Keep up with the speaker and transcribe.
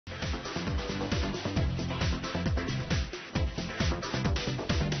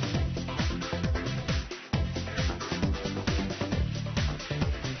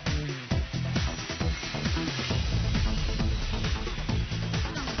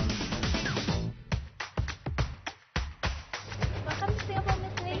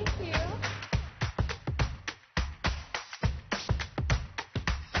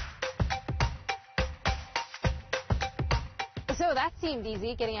So that seemed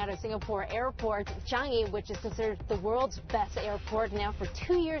easy, getting out of Singapore airport. Changi, which is considered the world's best airport now for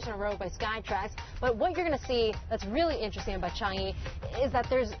 2 years in a row by Skytrax. But what you're going to see that's really interesting about Changi is that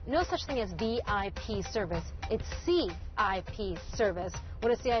there's no such thing as VIP service. It's CIP service.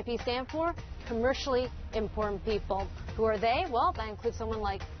 What does CIP stand for? Commercially important people. Who are they? Well, that includes someone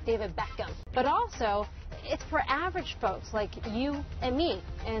like David Beckham. But also, it's for average folks like you and me.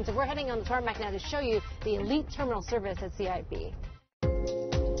 And so we're heading on the tarmac now to show you the elite terminal service at CIP.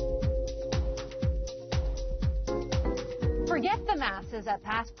 Forget the masses at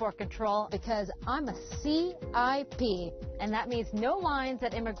passport control because I'm a CIP, and that means no lines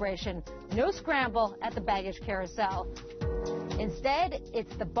at immigration, no scramble at the baggage carousel. Instead,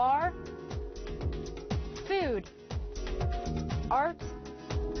 it's the bar, food, art,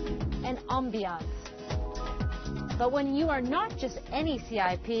 and ambiance. But when you are not just any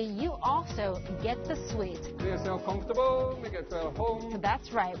CIP, you also get the suite. Make yourself comfortable, make yourself home.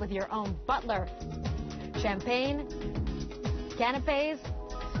 That's right, with your own butler, champagne, canapes,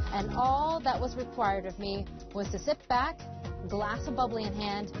 and all that was required of me was to sit back, glass of bubbly in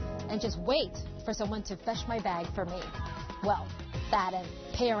hand, and just wait for someone to fetch my bag for me. Well, that and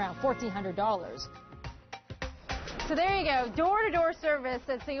pay around $1,400. So there you go, door-to-door service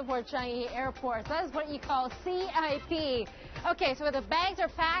at Singapore Changi Airport. So that is what you call CIP. Okay, so the bags are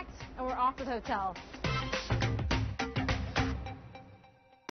packed and we're off to the hotel.